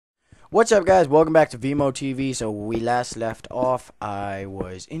What's up, guys? Welcome back to vmoTV. So we last left off, I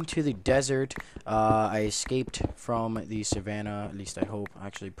was into the desert. I escaped from the savannah, at least I hope.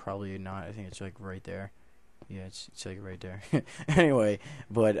 Actually, probably not. I think it's like right there. Yeah, it's like right there. Anyway,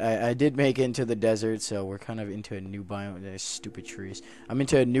 but I did make it into the desert, so we're kind of into a new biome. There's stupid trees. I'm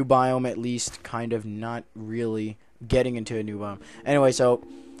into a new biome, at least, kind of, not really getting into a new biome. Anyway, so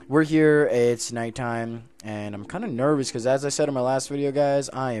we're here, it's nighttime, and I'm kind of nervous because, as I said in my last video, guys,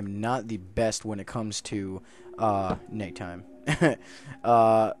 I am not the best when it comes to nighttime.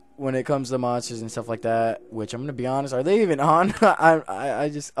 When it comes to monsters and stuff like that, which I'm going to be honest, are they even on? I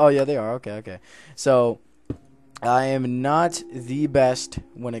just, oh yeah, they are, okay. So I am not the best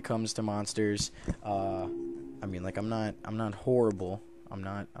when it comes to monsters. I mean, like, I'm not horrible. I'm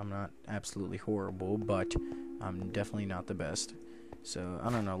not absolutely horrible, but I'm definitely not the best. So, I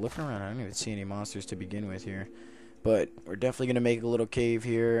don't know, looking around, I don't even see any monsters to begin with here. But we're definitely going to make a little cave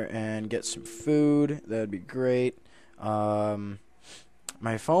here and get some food. That would be great. My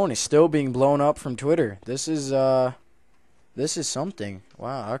phone is still being blown up from Twitter. This is something.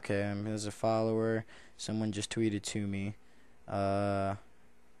 Wow, okay, there's a follower. Someone just tweeted to me.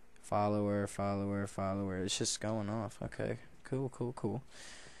 Follower. It's just going off. Okay, cool.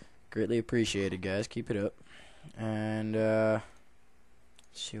 Greatly appreciated, guys. Keep it up. And,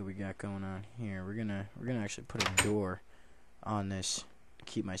 let's see what we got going on here. We're gonna actually put a door on this to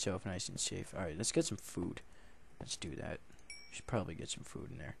keep myself nice and safe. Alright, let's get some food. Let's do that. Should probably get some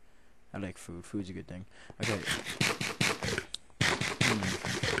food in there. I like food. Food's a good thing. Okay.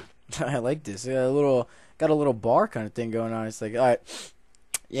 I like this. Got a little bar kind of thing going on. It's like, alright.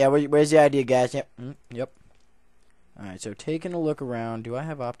 Yeah, where's the idea, guys? Yep. Yep. Alright, so taking a look around. Do I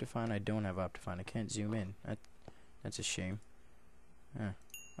have Optifine? I don't have Optifine. I can't zoom in. That's a shame.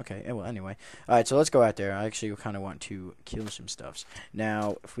 Okay, well, anyway. Alright, so let's go out there. I actually kind of want to kill some stuffs.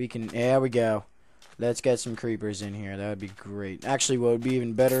 Now, if we can... There we go. Let's get some creepers in here. That would be great. Actually, what would be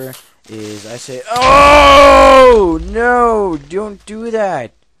even better is I say... Oh! No! Don't do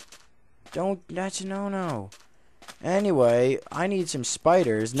that! That's a no-no. Anyway, I need some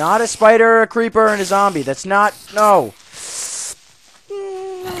spiders. Not a spider, a creeper, and a zombie. That's not... No!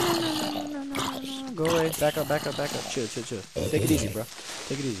 Go away. Back up. Chill. Take it easy, bro.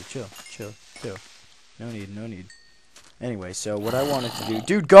 Take it easy. Chill. No need. Anyway, so what I wanted to do...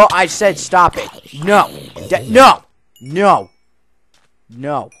 Dude, go! I said stop it! No!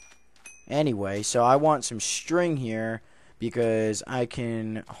 Anyway, so I want some string here because I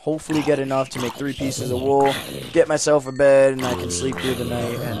can hopefully get enough to make 3 pieces of wool, get myself a bed, and I can sleep through the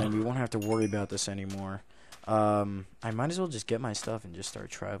night, and then we won't have to worry about this anymore. I might as well just get my stuff and just start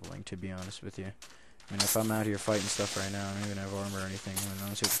traveling, to be honest with you. I mean, if I'm out here fighting stuff right now, I don't even have armor or anything. I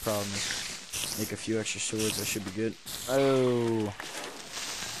don't see what the problem is. Make a few extra swords, that should be good. Oh,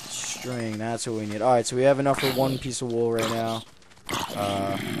 string, that's what we need. Alright, so we have enough for 1 piece of wool right now.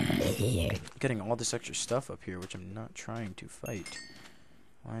 Getting all this extra stuff up here, which I'm not trying to fight.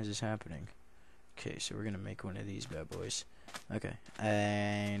 Why is this happening? Okay, so we're gonna make one of these bad boys. Okay,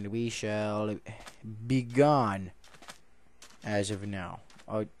 and we shall be gone as of now.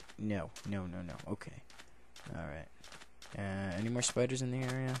 Oh, no. Okay. Alright. Any more spiders in the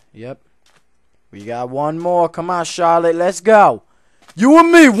area? Yep. We got one more. Come on, Charlotte. Let's go. You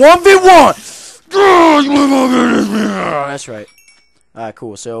and me, 1v1. That's right. Alright,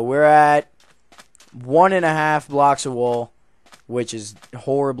 cool. So we're at 1.5 blocks of wool, which is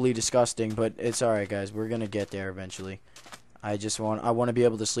horribly disgusting, but it's alright, guys. We're gonna get there eventually. I want to be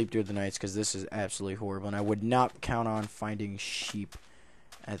able to sleep through the nights because this is absolutely horrible, and I would not count on finding sheep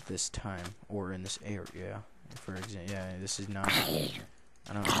at this time or in this area. For example, yeah, this is not.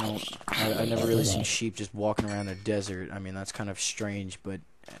 I've never really seen sheep just walking around the desert. I mean, that's kind of strange, but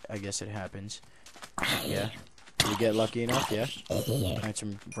I guess it happens. Yeah, we get lucky enough. Yeah, find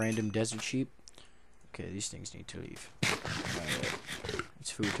some random desert sheep. Okay, these things need to leave. Alright,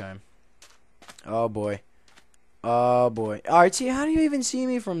 it's food time. Oh boy. Alright, see, how do you even see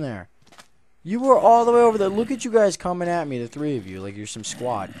me from there? You were all the way over there. Look at you guys coming at me, the 3 of you, like you're some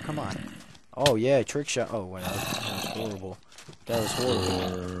squad. Come on. Oh, yeah, trick shot. Oh, wait, that was horrible. That was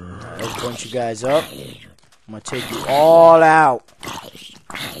horrible. Let's bunch you guys up. I'm gonna take you all out.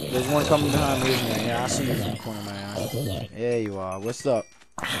 There's one coming behind me, isn't there? Yeah, I see you from the corner of my eye. There you are. What's up?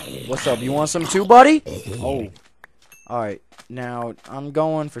 You want some too, buddy? Oh. Alright, now, I'm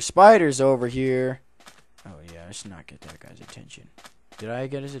going for spiders over here. Oh, yeah, let's not get that guy's attention. Did I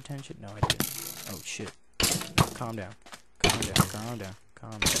get his attention? No, I didn't. Oh, shit. Calm down.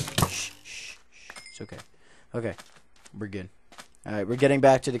 Shh. It's okay. Okay, we're good. Alright, we're getting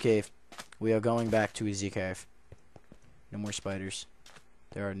back to the cave. We are going back to the cave. No more spiders.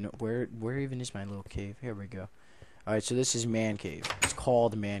 There are no. Where even is my little cave? Here we go. All right, so this is man cave. It's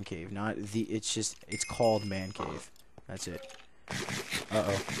called man cave, not the. It's called man cave. That's it.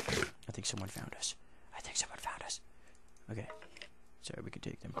 Uh-oh. I think someone found us. Okay. Sorry, we can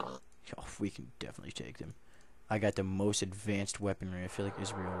take them. Oh, we can definitely take them. I got the most advanced weaponry. I feel like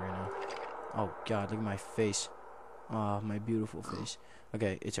Israel right now. Oh, God, look at my face. Oh, my beautiful face.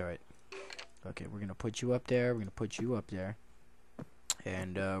 Okay, it's alright. Okay, we're gonna put you up there. We're gonna put you up there.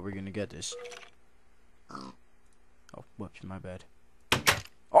 And, we're gonna get this. Oh, whoops, my bad.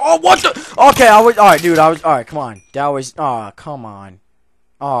 Oh, what the? Okay, alright, dude, alright, come on. That was, come on.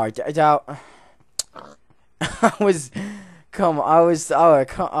 Alright,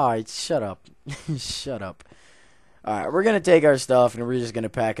 alright, shut up. Shut up. Alright, we're gonna take our stuff and we're just gonna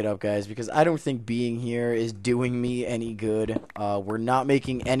pack it up, guys, because I don't think being here is doing me any good. We're not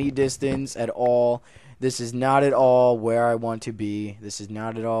making any distance at all. This is not at all where I want to be. This is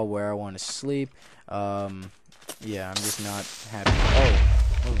not at all where I want to sleep. Yeah, I'm just not happy.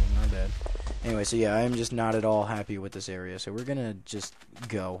 Oh, my bad. Anyway, so yeah, I'm just not at all happy with this area. So we're gonna just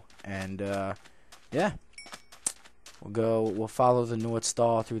go and, yeah. We'll follow the North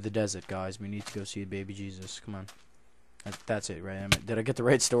Star through the desert, guys. We need to go see baby Jesus. Come on. That's it, right? Did I get the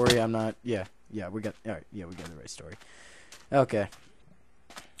right story? I'm not. Yeah, we got. All right, yeah, we got the right story. Okay.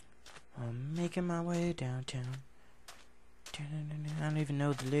 I'm making my way downtown. I don't even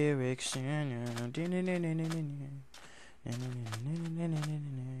know the lyrics. I'm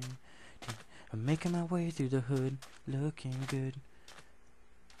making my way through the hood, looking good.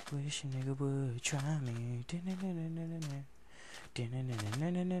 Wish a nigga would try me.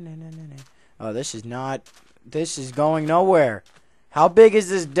 Oh, this is going nowhere. How big is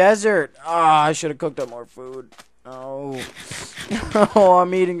this desert? Ah, I should have cooked up more food. Oh. Oh,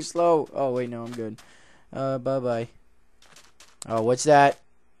 I'm eating slow. Oh, wait, no, I'm good. Bye-bye. Oh, what's that?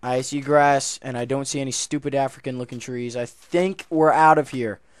 I see grass, and I don't see any stupid African-looking trees. I think we're out of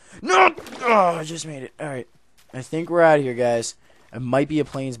here. No! Oh, I just made it. All right. I think we're out of here, guys. It might be a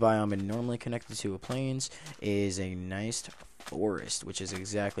plains biome, and normally connected to a plains is a nice forest, which is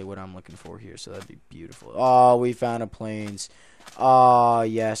exactly what I'm looking for here, so that'd be beautiful. Oh, we found a plains. Oh,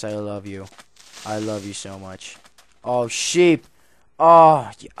 yes, I love you. I love you so much. Oh, sheep.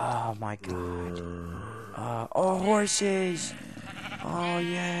 Oh, oh my God. Oh, horses. Oh,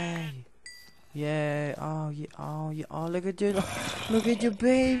 yay. Yay. Oh, yeah. Oh, yeah. Oh, look at your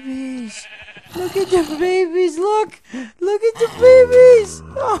babies. Look at the babies. Look at the babies.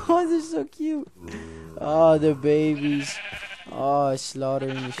 Oh, they're so cute. Oh, the babies. Oh,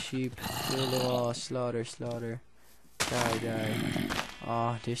 slaughtering the sheep. Oh, slaughter. Die.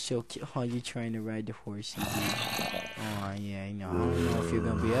 Oh, they're so cute. Oh, you're trying to ride the horse. Oh, yeah, I don't know if you're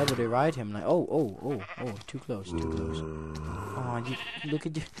going to be able to ride him. Like, oh, too close. Oh, look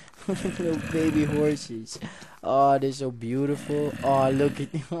at the little baby horses. Oh, they're so beautiful. Oh, look at,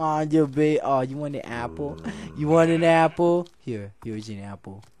 oh, your baby. Oh, you want an apple? You want an apple? Here's an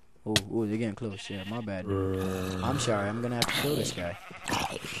apple. Oh, they're getting close. Yeah, my bad. I'm sorry. I'm gonna have to kill this guy.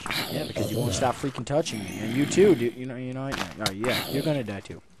 Yeah, because you won't stop freaking touching me, and you too, dude. You know. Oh, yeah, you're gonna die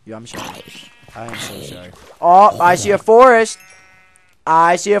too. Yeah, I'm sorry. I am so sorry. Oh, I see a forest.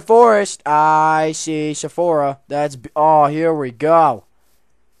 I see Sephora. Oh, here we go.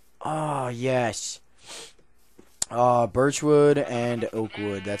 Oh, yes. Birchwood and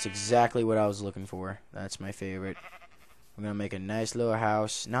oakwood. That's exactly what I was looking for. That's my favorite. I'm gonna make a nice little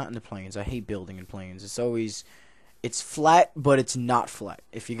house. Not in the plains. I hate building in plains. It's flat, but it's not flat.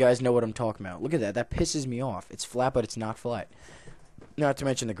 If you guys know what I'm talking about. Look at that. That pisses me off. It's flat, but it's not flat. Not to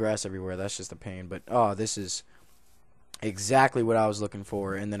mention the grass everywhere. That's just a pain. But, oh, this is exactly what I was looking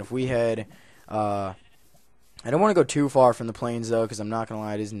for. And then if we had, I don't want to go too far from the plains, though, because I'm not going to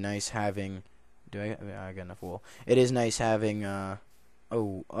lie. It is nice having, I got enough wool. It is nice having, so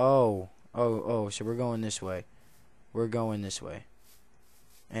we're going this way.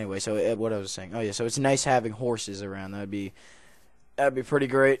 Anyway, so what I was saying. Oh, yeah, so it's nice having horses around. That'd be pretty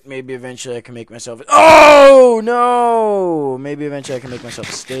great. Maybe eventually I can make myself... Oh, no! Maybe eventually I can make myself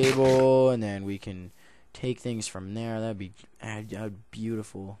a stable, and then we can take things from there. That'd be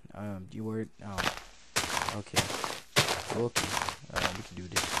beautiful. You were... Oh, okay. We can do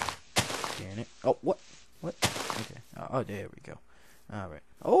this. Damn it. Oh, what? Okay. Oh, there we go. All right.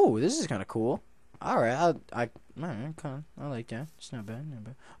 Oh, this is kind of cool. All right. I like that. It's not bad.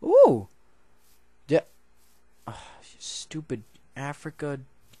 Ooh. Yeah. Oh, stupid Africa.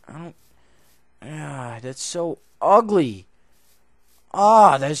 That's so ugly.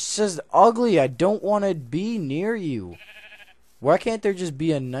 That's just ugly. I don't want to be near you. Why can't there just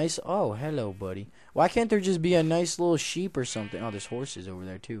be a nice... Oh, hello, buddy. Why can't there just be a nice little sheep or something? Oh, there's horses over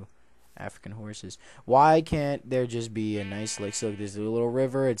there too. African horses. Why can't there just be a nice lake? So look, there's a little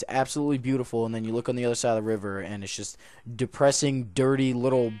river. It's absolutely beautiful, and then you look on the other side of the river, and it's just depressing, dirty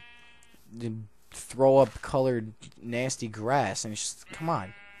little throw up colored nasty grass, and it's just, come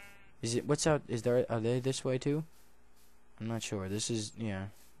on. Is it, what's out, is there, are they this way too? I'm not sure. This is, yeah,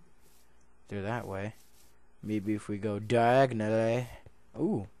 they're that way. Maybe if we go diagonally.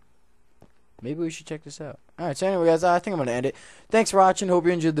 Ooh, maybe we should check this out. Alright, so anyway guys, I think I'm going to end it. Thanks for watching. Hope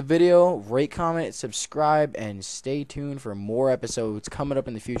you enjoyed the video. Rate, comment, subscribe, and stay tuned for more episodes coming up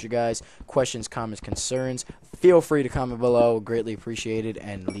in the future, guys. Questions, comments, concerns, feel free to comment below. Greatly appreciated,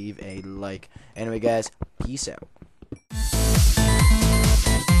 and leave a like. Anyway guys, peace out.